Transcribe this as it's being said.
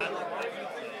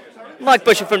Mike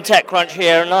Butcher from TechCrunch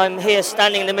here, and I'm here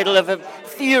standing in the middle of a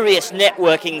furious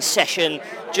networking session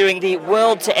during the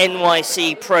World to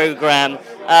NYC program,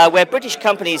 where British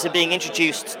companies are being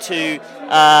introduced to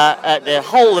the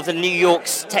whole of the New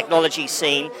York's technology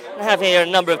scene. I have here a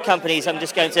number of companies I'm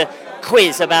just going to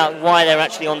quiz about why they're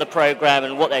actually on the program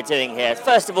and what they're doing here.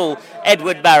 First of all,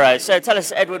 Edward Barrow. So tell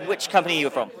us, Edward, which company you're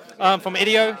from? From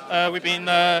IDEO. We've been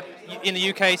in the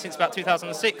UK since about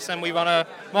 2006, and we run a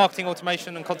marketing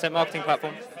automation and content marketing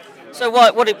platform. So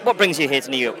what brings you here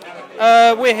to New York?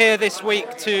 We're here this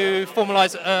week to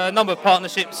formalise a number of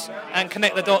partnerships and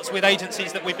connect the dots with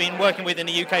agencies that we've been working with in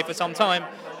the UK for some time,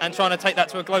 and trying to take that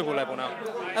to a global level now.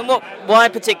 And why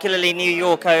particularly New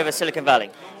York over Silicon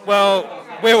Valley? Well,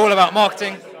 we're all about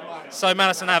marketing, so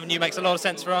Madison Avenue makes a lot of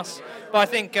sense for us. But I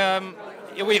think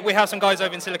we have some guys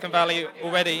over in Silicon Valley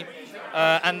already,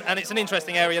 and it's an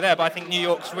interesting area there. But I think New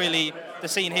York's really, the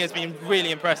scene here has been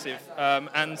really impressive,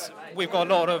 and we've got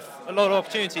a lot of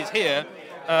opportunities here,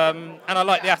 and I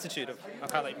like the attitude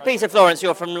of how they. Peter Florence,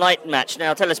 you're from Lightmatch.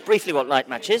 Now tell us briefly what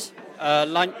Lightmatch is.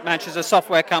 Lightmatch is a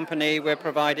software company. We're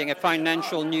providing a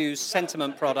financial news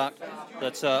sentiment product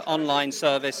that's an online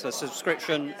service, a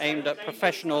subscription aimed at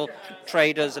professional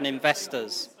traders and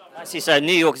investors. I see. So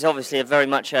New York is obviously very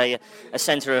much a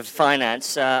centre of finance,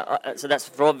 so that's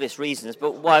for obvious reasons.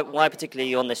 But why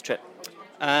particularly on this trip?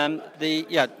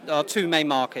 Our two main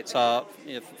markets are,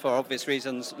 for obvious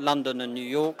reasons, London and New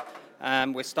York.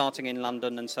 We're starting in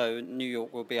London, and so New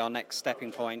York will be our next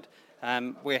stepping point.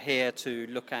 We're here to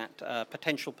look at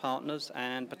potential partners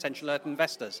and potential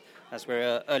investors, as we're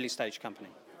an early stage company.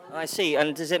 I see.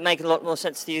 And does it make a lot more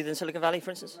sense to you than Silicon Valley,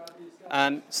 for instance?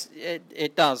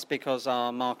 It does, because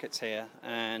our market's here,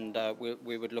 and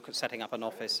we would look at setting up an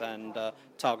office and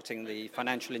targeting the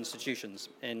financial institutions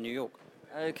in New York.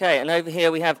 Okay, and over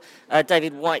here we have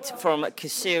David White from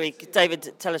Kasiri.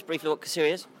 David, tell us briefly what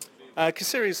Kasiri is.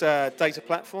 Kasiri is a data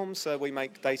platform, so we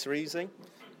make data easy.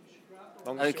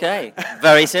 Okay,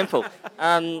 very simple.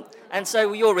 And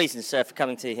so your reasons, sir, for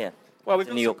coming to here,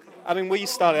 to New York? We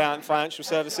started out in financial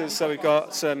services, so we've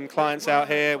got some clients out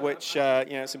here, which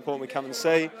it's important we come and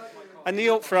see. And New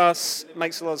York for us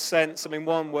makes a lot of sense.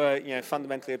 One, we're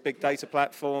fundamentally a big data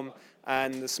platform,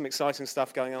 and there's some exciting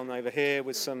stuff going on over here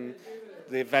with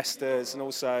the investors, and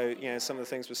also some of the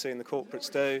things we're seeing the corporates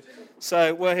do.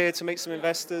 So we're here to meet some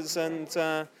investors and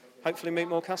hopefully meet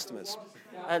more customers.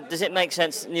 Does it make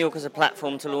sense, New York as a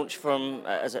platform, to launch from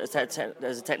as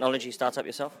a technology startup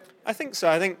yourself? I think so.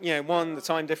 I think one, the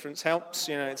time difference helps.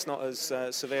 It's not as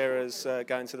severe as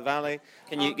going to the Valley.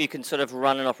 You can sort of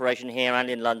run an operation here and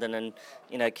in London,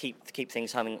 and keep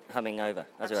things humming over,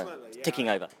 as it were, ticking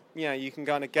over. Yeah, you can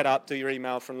kind of get up, do your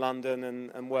email from London,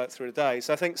 and work through the day.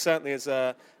 So I think certainly as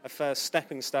a first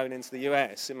stepping stone into the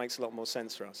US, it makes a lot more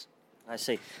sense for us. I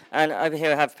see. And over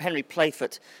here I have Henry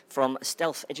Playfoot from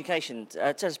Stealth Education.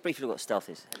 Tell us briefly what Stealth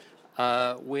is.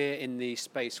 We're in the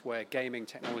space where gaming,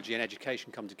 technology and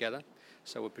education come together.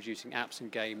 So we're producing apps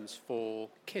and games for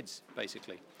kids,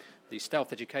 basically. The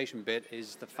Stealth Education bit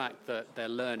is the fact that they're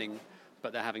learning,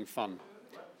 but they're having fun.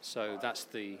 So that's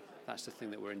the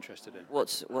thing that we're interested in.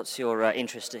 What's your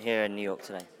interest here in New York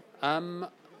today?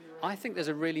 I think there's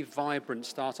a really vibrant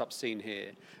startup scene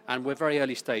here, and we're very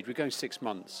early stage. We're going 6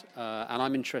 months, and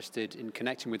I'm interested in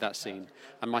connecting with that scene.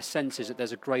 And my sense is that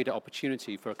there's a greater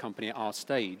opportunity for a company at our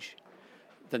stage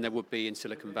than there would be in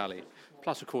Silicon Valley.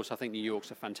 Plus, of course, I think New York's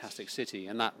a fantastic city,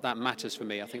 and that matters for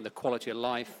me. I think the quality of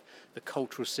life, the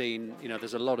cultural scene,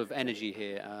 there's a lot of energy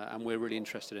here, and we're really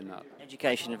interested in that.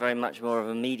 Education, very much more of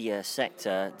a media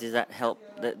sector. Does that help?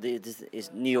 Is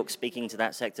New York speaking to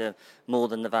that sector more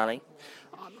than the Valley?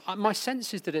 My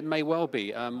sense is that it may well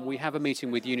be. We have a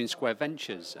meeting with Union Square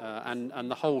Ventures,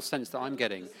 and the whole sense that I'm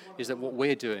getting is that what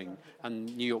we're doing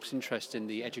and New York's interest in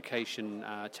the education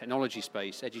technology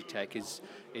space, edutech,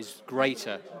 is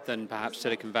greater than perhaps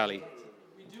Silicon Valley.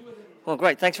 Well,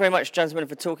 great. Thanks very much, gentlemen,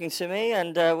 for talking to me,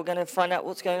 and we're going to find out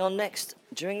what's going on next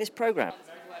during this program.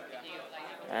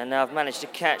 And now I've managed to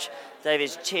catch David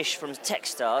Tish from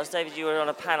Techstars. David, you were on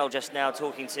a panel just now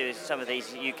talking to some of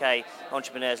these UK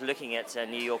entrepreneurs looking at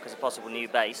New York as a possible new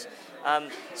base.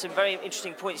 Some very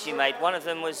interesting points you made. One of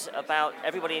them was about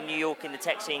everybody in New York in the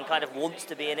tech scene kind of wants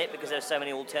to be in it because there's so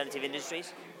many alternative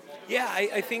industries. Yeah,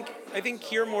 I think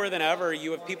here more than ever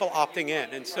you have people opting in,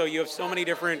 and so you have so many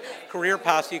different career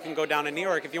paths you can go down in New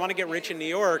York. If you want to get rich in New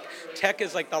York, tech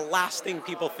is like the last thing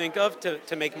people think of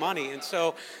to make money, and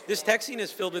so this tech scene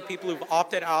is filled with people who've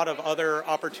opted out of other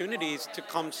opportunities to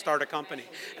come start a company.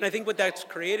 And I think what that's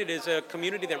created is a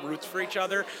community that roots for each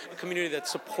other, a community that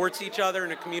supports each other,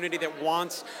 and a community that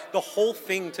wants the whole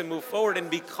thing to move forward and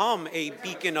become a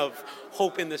beacon of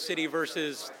hope in the city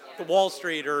versus the Wall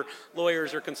Street or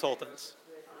lawyers or consultants.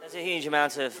 There's a huge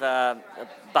amount of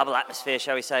bubble atmosphere,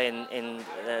 shall we say, in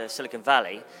Silicon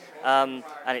Valley, and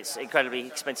it's incredibly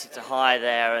expensive to hire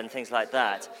there and things like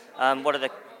that. What are the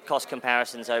cost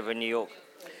comparisons over in New York?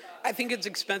 I think it's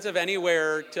expensive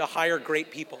anywhere to hire great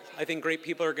people. I think great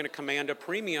people are going to command a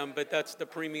premium, but that's the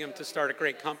premium to start a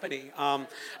great company. I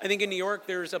think in New York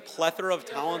there's a plethora of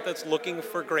talent that's looking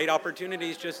for great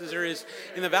opportunities, just as there is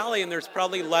in the Valley, and there's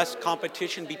probably less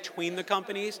competition between the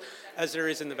companies as there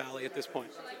is in the Valley at this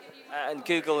point. And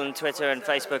Google and Twitter and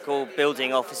Facebook all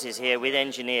building offices here with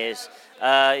engineers.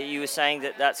 You were saying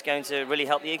that that's going to really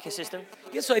help the ecosystem?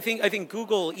 Yeah, so I think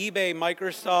Google, eBay,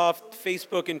 Microsoft,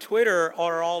 Facebook, and Twitter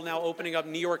are all now opening up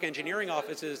New York engineering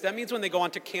offices. That means when they go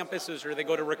onto campuses or they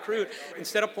go to recruit,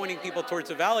 instead of pointing people towards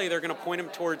the Valley, they're going to point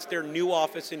them towards their new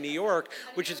office in New York,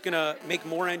 which is going to make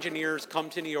more engineers come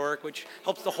to New York, which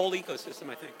helps the whole ecosystem,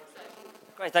 I think.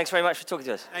 Great, thanks very much for talking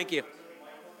to us. Thank you.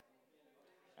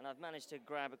 And I've managed to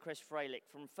grab a Chris Fralick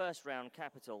from First Round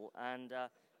Capital. And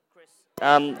Chris,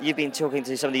 you've been talking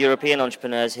to some of the European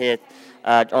entrepreneurs here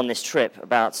on this trip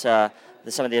about some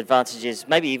of the advantages,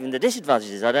 maybe even the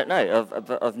disadvantages, I don't know,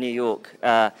 of New York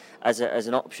as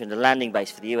an option, a landing base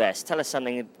for the US. Tell us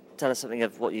something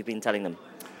of what you've been telling them.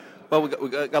 Well, we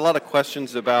got a lot of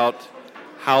questions about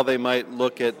how they might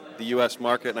look at the U.S.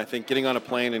 market, and I think getting on a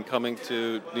plane and coming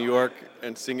to New York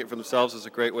and seeing it for themselves is a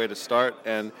great way to start.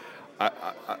 And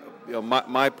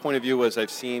my point of view was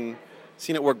I've seen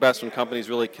it work best when companies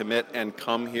really commit and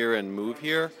come here and move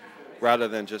here, rather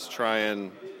than just try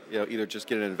and either just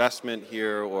get an investment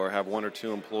here or have one or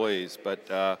two employees, but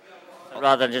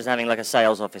rather than just having like a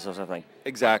sales office or something.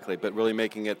 Exactly, but really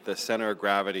making it the center of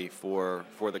gravity for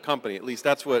the company. At least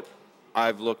that's what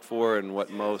I've looked for, and what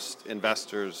most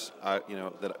investors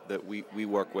that we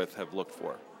work with have looked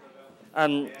for.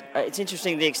 It's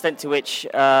interesting the extent to which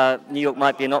New York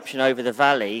might be an option over the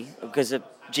Valley because of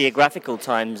geographical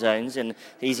time zones, and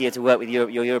easier to work with your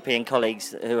European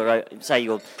colleagues who are, say,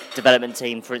 your development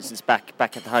team, for instance, back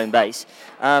at the home base.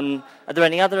 Are there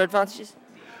any other advantages?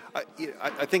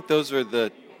 I think those are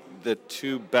the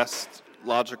two best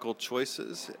logical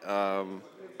choices.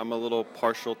 I'm a little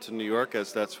partial to New York,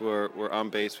 as that's where we're on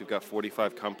base. We've got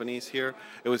 45 companies here.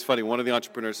 It was funny, one of the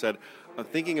entrepreneurs said, I'm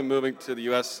thinking of moving to the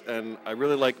U.S. and I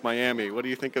really like Miami. What do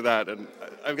you think of that? And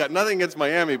I've got nothing against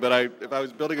Miami, but if I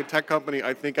was building a tech company,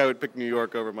 I think I would pick New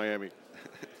York over Miami.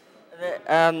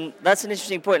 That's an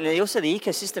interesting point. And also the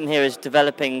ecosystem here is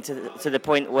developing to the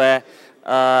point where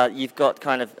you've got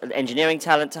kind of engineering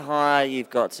talent to hire,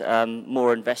 you've got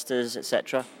more investors,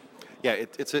 etc. Yeah,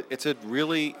 it's a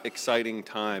really exciting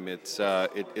time. It's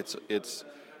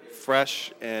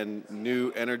fresh and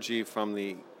new energy from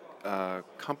the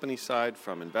company side,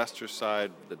 from investor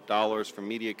side, the dollars from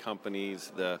media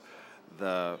companies,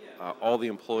 all the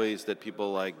employees that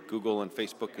people like Google and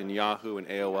Facebook and Yahoo and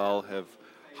AOL have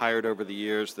hired over the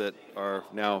years that are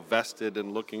now vested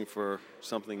and looking for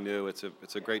something new. It's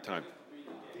a great time.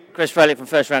 Chris Fralick from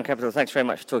First Round Capital, thanks very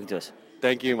much for talking to us.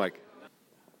 Thank you, Mike.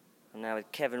 I'm now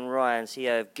with Kevin Ryan,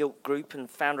 CEO of Gilt Group and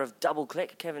founder of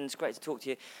DoubleClick. Kevin, it's great to talk to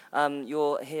you.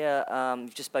 You're here,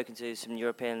 you've just spoken to some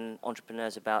European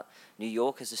entrepreneurs about New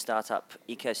York as a startup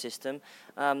ecosystem.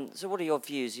 So what are your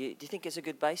views? Do you think it's a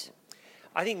good base?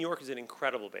 I think New York is an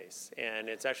incredible base, and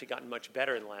it's actually gotten much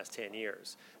better in the last 10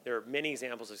 years. There are many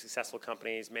examples of successful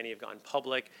companies, many have gone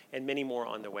public, and many more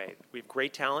on the way. We have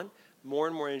great talent, more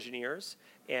and more engineers,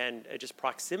 and just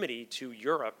proximity to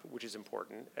Europe, which is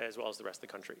important, as well as the rest of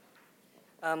the country.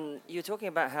 You were talking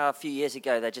about how a few years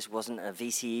ago there just wasn't a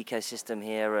VC ecosystem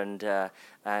here and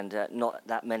not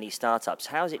that many startups.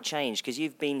 How has it changed? Because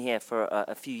you've been here for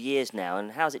a few years now,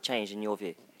 and how has it changed in your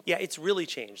view? Yeah, it's really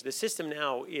changed. The system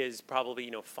now is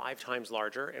probably 5 times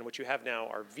larger, and what you have now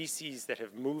are VCs that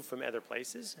have moved from other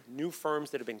places, new firms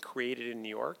that have been created in New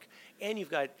York, and you've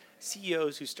got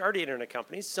CEOs who started internet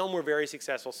companies. Some were very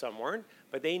successful, some weren't,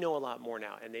 but they know a lot more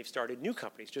now, and they've started new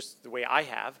companies, just the way I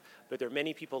have, but there are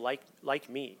many people like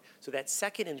me. So that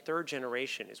second and third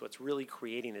generation is what's really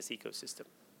creating this ecosystem.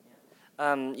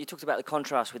 You talked about the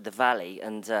contrast with the Valley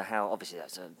and how obviously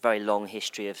that's a very long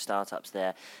history of startups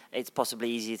there. It's possibly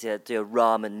easy to do a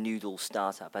ramen noodle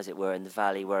startup, as it were, in the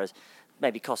Valley, whereas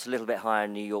maybe costs a little bit higher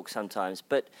in New York sometimes.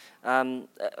 But, I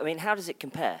mean, how does it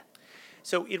compare?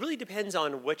 So it really depends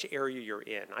on which area you're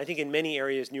in. I think in many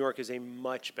areas, New York is a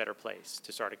much better place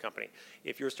to start a company.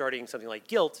 If you're starting something like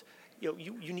Gilt,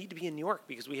 you need to be in New York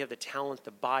because we have the talent,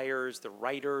 the buyers, the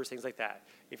writers, things like that.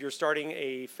 If you're starting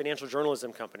a financial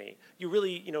journalism company, you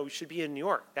really should be in New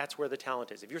York. That's where the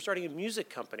talent is. If you're starting a music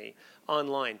company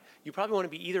online, you probably want to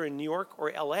be either in New York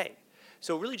or LA.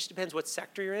 So it really just depends what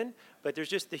sector you're in, but there's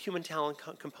just the human talent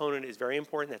component is very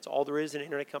important. That's all there is in an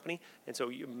internet company, and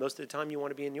so most of the time you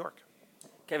want to be in New York.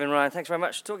 Kevin, Ryan, thanks very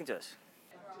much for talking to us.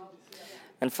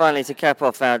 And finally, to cap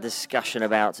off our discussion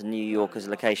about New York as a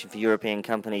location for European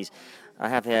companies, I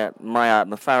have here Maya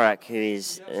Mufarak, who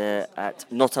is at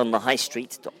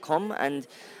notonthehighstreet.com, and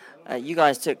you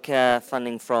guys took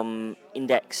funding from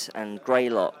Index and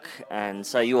Greylock, and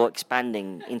so you're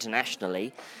expanding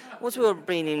internationally. What's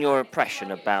been in your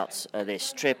impression about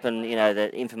this trip and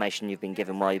the information you've been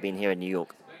given while you've been here in New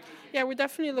York? Yeah, we're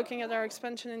definitely looking at our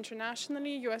expansion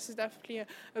internationally. US is definitely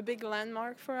a big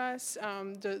landmark for us,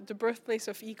 the birthplace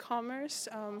of e-commerce.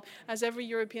 As every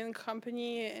European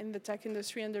company in the tech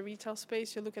industry and the retail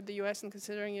space, you look at the US and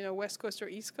considering, West Coast or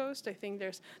East Coast, I think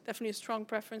there's definitely a strong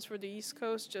preference for the East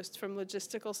Coast, just from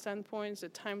logistical standpoints. The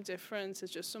time difference is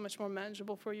just so much more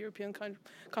manageable for a European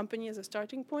company as a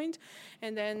starting point.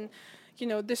 And then,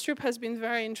 this trip has been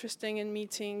very interesting in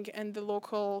meeting and the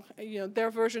local, their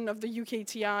version of the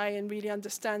UKTI and really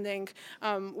understanding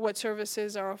what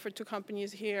services are offered to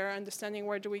companies here, understanding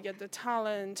where do we get the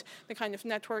talent, the kind of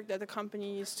network that the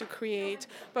company needs to create,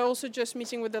 but also just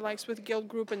meeting with the likes with Guild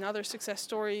Group and other success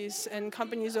stories and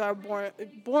companies that are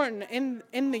born in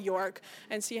New York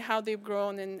and see how they've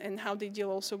grown and how they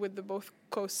deal also with the both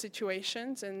coast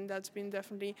situations, and that's been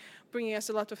definitely bringing us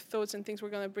a lot of thoughts and things we're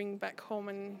going to bring back home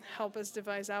and help us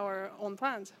devise our own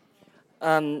plans.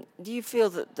 Do you feel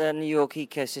that the New York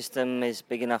ecosystem is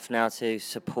big enough now to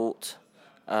support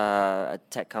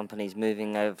tech companies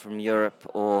moving over from Europe,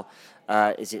 or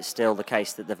is it still the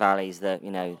case that the Valley's the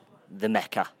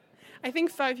mecca? I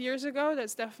think 5 years ago,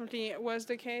 that's definitely was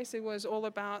the case. It was all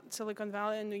about Silicon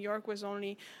Valley, and New York was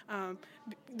only,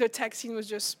 the tech scene was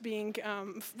just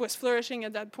was flourishing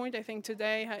at that point. I think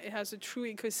today it has a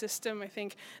true ecosystem. I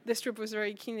think this trip was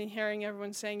very keen in hearing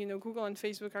everyone saying, Google and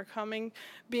Facebook are coming.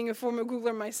 Being a former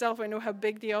Googler myself, I know how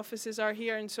big the offices are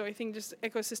here, and so I think this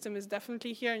ecosystem is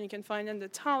definitely here, and you can find in the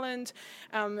talent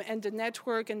and the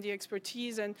network and the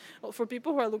expertise. And for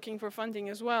people who are looking for funding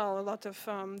as well, a lot of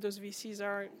those VCs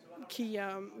are key,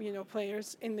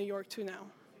 players in New York too now.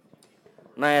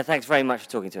 Maya, thanks very much for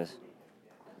talking to us.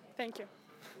 Thank you.